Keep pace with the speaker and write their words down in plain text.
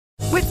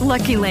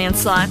Lucky Land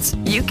Slots,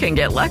 you can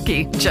get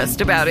lucky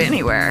just about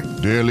anywhere.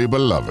 Dearly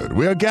beloved,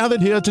 we are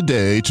gathered here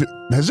today to...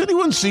 Has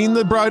anyone seen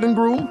the bride and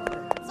groom?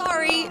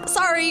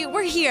 Sorry,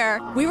 we're here.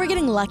 We were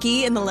getting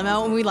lucky in the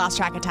limo and we lost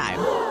track of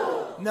time.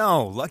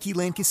 No, Lucky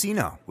Land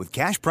Casino, with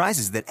cash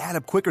prizes that add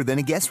up quicker than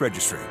a guest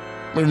registry.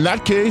 In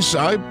that case,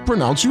 I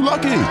pronounce you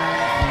lucky.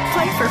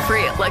 Play for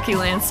free at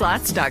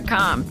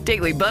LuckyLandSlots.com.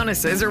 Daily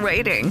bonuses are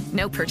waiting.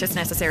 No purchase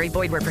necessary.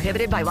 Void where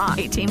prohibited by law.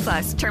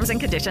 18+. Terms and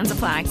conditions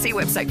apply. See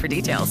website for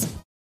details.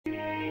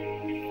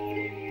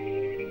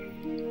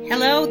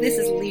 Hello, this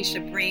is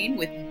Leisha Breen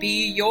with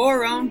Be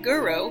Your Own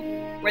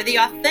Guru, where the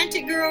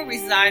authentic guru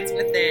resides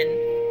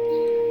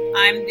within.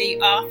 I'm the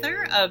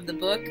author of the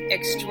book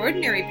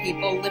Extraordinary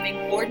People Living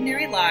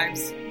Ordinary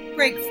Lives.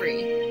 Break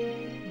free.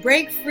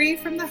 Break free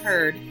from the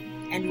herd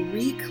and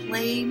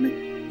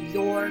reclaim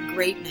your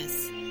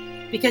greatness.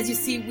 Because you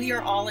see, we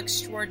are all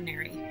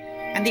extraordinary.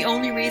 And the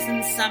only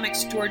reason some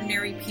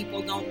extraordinary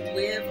people don't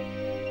live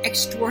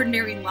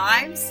extraordinary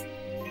lives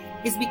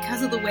is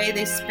because of the way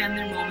they spend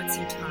their moments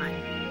in time.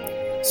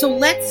 So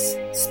let's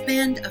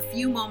spend a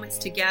few moments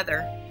together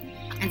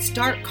and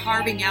start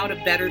carving out a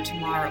better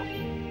tomorrow.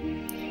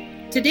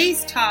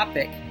 Today's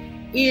topic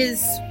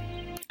is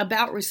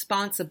about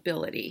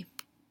responsibility.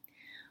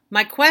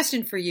 My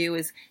question for you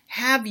is,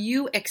 have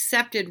you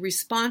accepted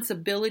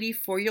responsibility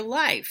for your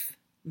life?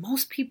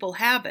 Most people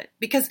haven't,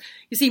 because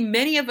you see,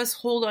 many of us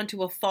hold on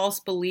to a false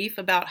belief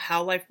about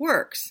how life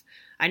works.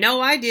 I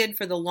know I did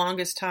for the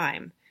longest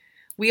time.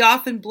 We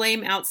often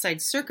blame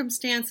outside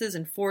circumstances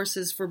and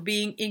forces for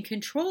being in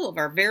control of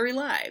our very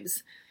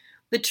lives.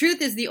 The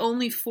truth is, the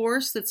only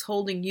force that's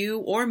holding you,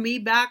 or me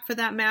back for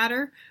that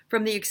matter,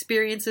 from the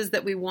experiences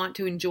that we want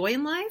to enjoy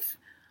in life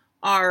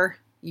are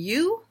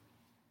you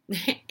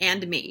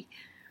and me.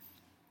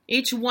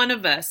 Each one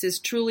of us is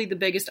truly the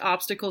biggest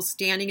obstacle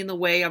standing in the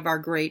way of our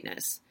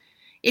greatness.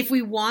 If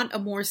we want a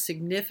more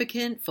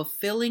significant,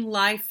 fulfilling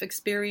life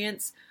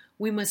experience,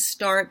 we must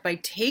start by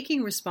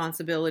taking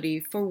responsibility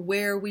for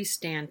where we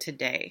stand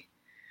today.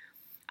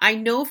 I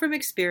know from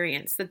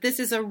experience that this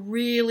is a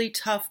really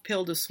tough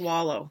pill to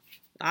swallow.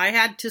 I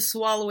had to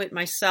swallow it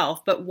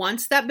myself, but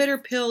once that bitter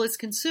pill is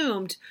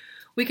consumed,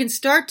 we can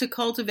start to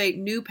cultivate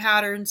new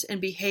patterns and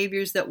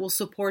behaviors that will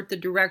support the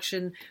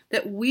direction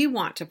that we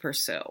want to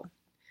pursue.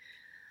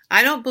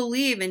 I don't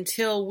believe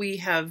until we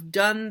have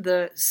done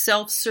the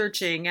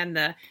self-searching and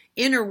the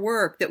inner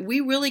work that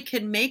we really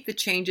can make the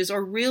changes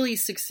or really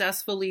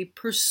successfully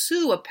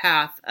pursue a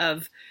path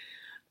of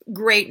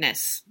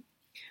greatness.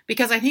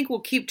 Because I think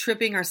we'll keep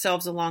tripping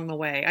ourselves along the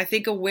way. I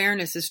think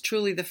awareness is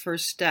truly the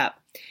first step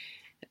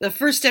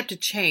to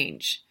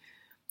change.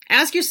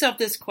 Ask yourself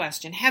this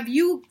question: have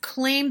you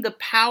claimed the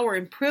power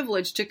and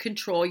privilege to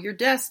control your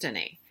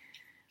destiny?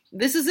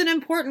 This is an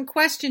important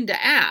question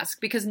to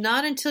ask, because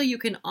not until you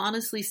can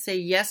honestly say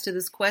yes to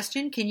this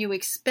question can you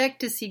expect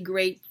to see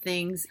great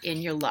things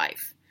in your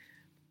life.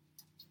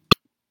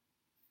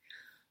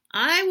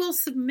 I will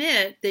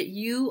submit that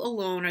you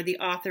alone are the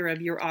author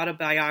of your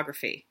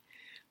autobiography.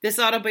 This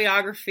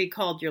autobiography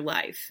called your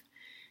life.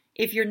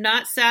 If you're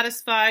not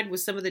satisfied with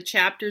some of the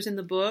chapters in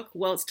the book,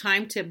 well, it's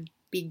time to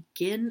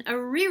begin a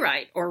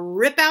rewrite or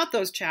rip out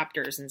those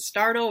chapters and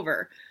start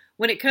over.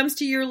 When it comes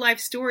to your life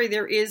story,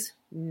 there is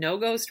no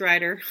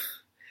ghostwriter.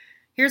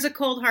 Here's a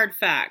cold hard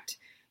fact.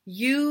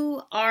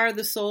 You are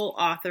the sole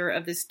author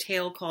of this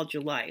tale called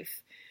your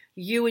life.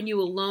 You and you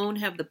alone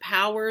have the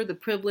power, the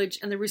privilege,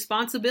 and the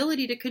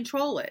responsibility to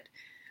control it.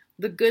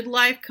 The good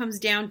life comes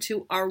down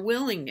to our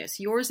willingness,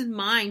 yours and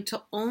mine,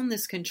 to own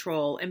this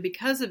control. And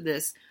because of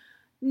this,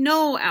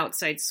 no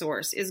outside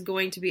source is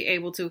going to be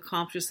able to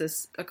accomplish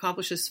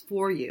this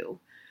for you.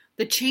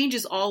 The change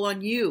is all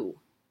on you.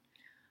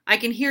 I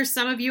can hear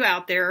some of you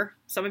out there,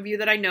 some of you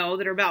that I know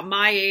that are about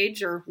my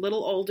age or a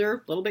little older,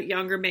 a little bit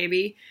younger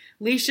maybe.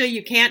 Leisha,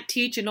 you can't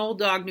teach an old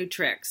dog new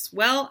tricks.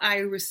 Well, I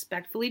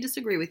respectfully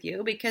disagree with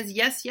you, because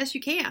yes,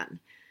 you can.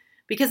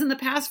 Because in the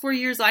past 4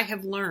 years, I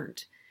have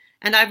learned,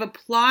 and I've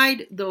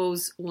applied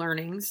those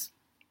learnings.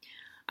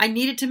 I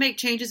needed to make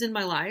changes in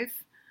my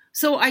life.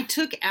 So I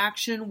took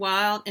action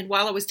while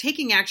I was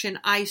taking action,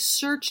 I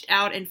searched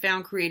out and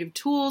found creative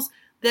tools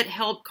that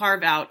helped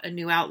carve out a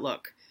new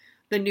outlook.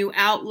 The new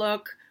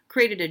outlook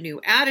created a new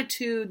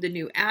attitude. The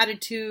new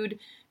attitude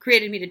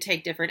created me to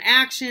take different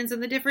actions,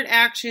 and the different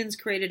actions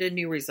created a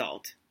new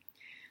result.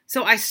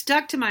 So I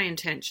stuck to my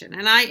intention,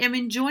 and I am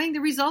enjoying the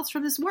results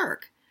from this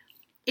work.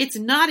 It's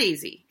not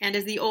easy, and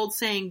as the old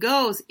saying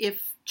goes,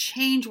 if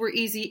change were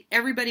easy,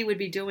 everybody would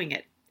be doing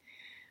it.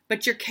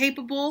 But you're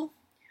capable,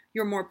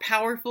 you're more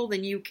powerful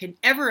than you can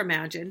ever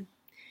imagine,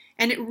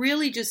 and it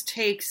really just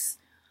takes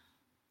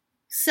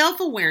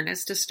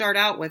self-awareness to start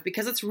out with,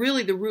 because it's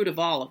really the root of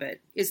all of it,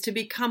 is to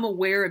become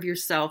aware of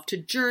yourself, to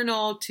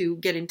journal, to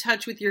get in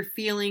touch with your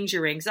feelings,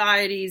 your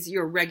anxieties,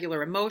 your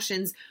regular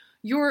emotions,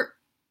 your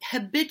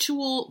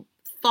habitual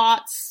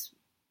thoughts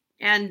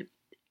and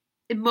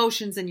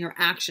emotions and your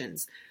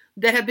actions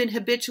that have been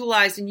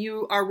habitualized, and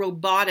you are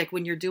robotic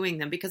when you're doing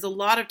them, because a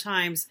lot of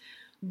times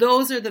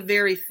those are the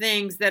very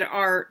things that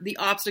are the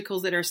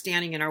obstacles that are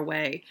standing in our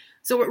way.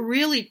 So it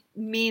really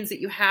means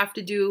that you have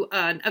to do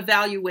an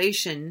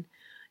evaluation,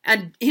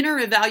 an inner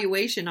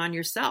evaluation on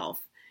yourself.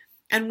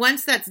 And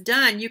once that's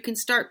done, you can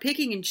start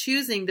picking and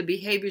choosing the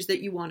behaviors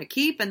that you want to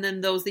keep, and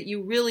then those that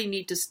you really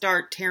need to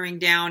start tearing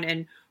down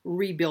and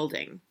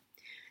rebuilding.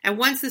 And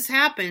once this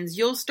happens,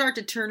 you'll start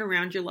to turn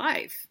around your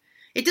life.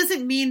 It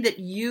doesn't mean that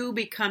you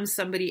become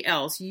somebody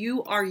else.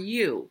 You are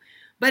you.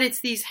 But it's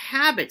these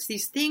habits,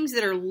 these things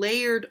that are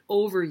layered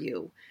over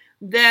you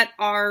that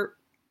are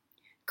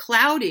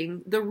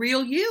clouding the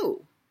real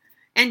you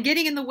and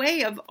getting in the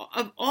way of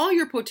all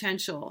your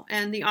potential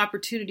and the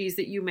opportunities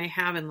that you may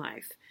have in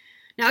life.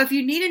 Now, if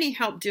you need any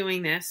help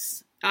doing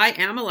this, I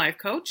am a life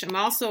coach. I'm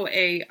also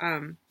a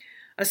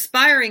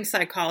aspiring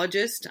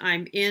psychologist.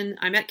 I'm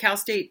at Cal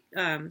State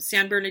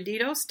San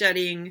Bernardino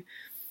studying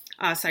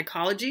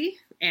psychology.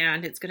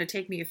 And it's going to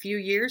take me a few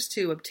years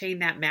to obtain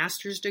that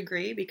master's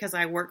degree because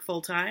I work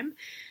full time.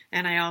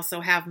 And I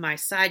also have my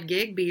side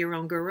gig, Be Your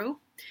Own Guru.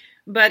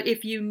 But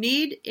if you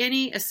need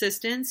any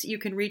assistance, you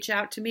can reach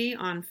out to me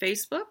on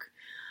Facebook.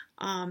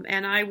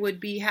 And I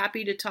would be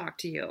happy to talk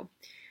to you.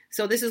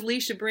 So this is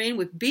Leisha Breen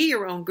with Be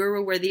Your Own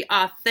Guru, where the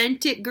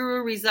authentic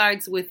guru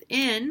resides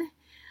within.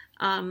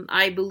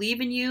 I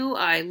believe in you.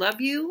 I love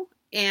you.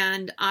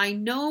 And I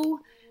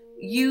know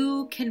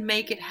you can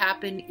make it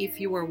happen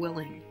if you are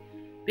willing.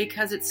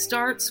 Because it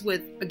starts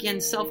with, again,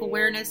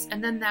 self-awareness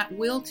and then that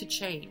will to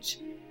change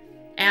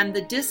and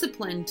the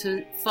discipline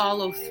to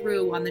follow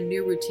through on the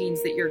new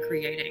routines that you're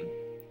creating.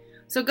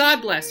 So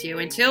God bless you.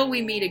 Until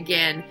we meet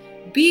again,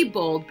 be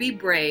bold, be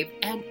brave,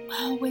 and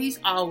always,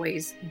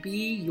 always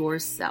be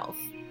yourself.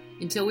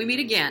 Until we meet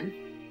again,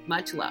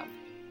 much love.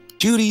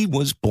 Judy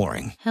was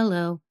boring.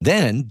 Hello.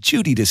 Then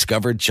Judy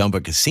discovered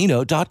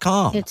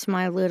ChumbaCasino.com. It's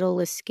my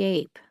little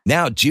escape.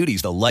 Now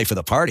Judy's the life of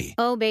the party.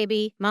 Oh,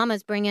 baby,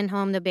 mama's bringing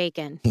home the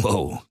bacon.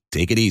 Whoa,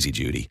 take it easy,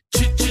 Judy.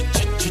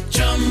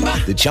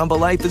 The Chumba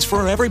life is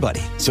for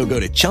everybody. So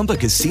go to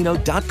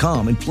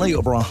ChumbaCasino.com and play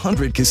over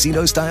 100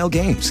 casino-style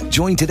games.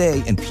 Join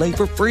today and play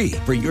for free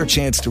for your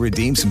chance to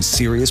redeem some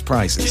serious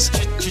prizes.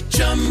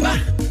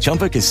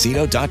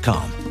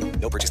 ChumbaCasino.com.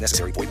 No purchase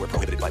necessary. Void where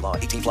prohibited by law.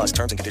 18+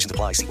 terms and conditions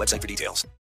apply. See website for details.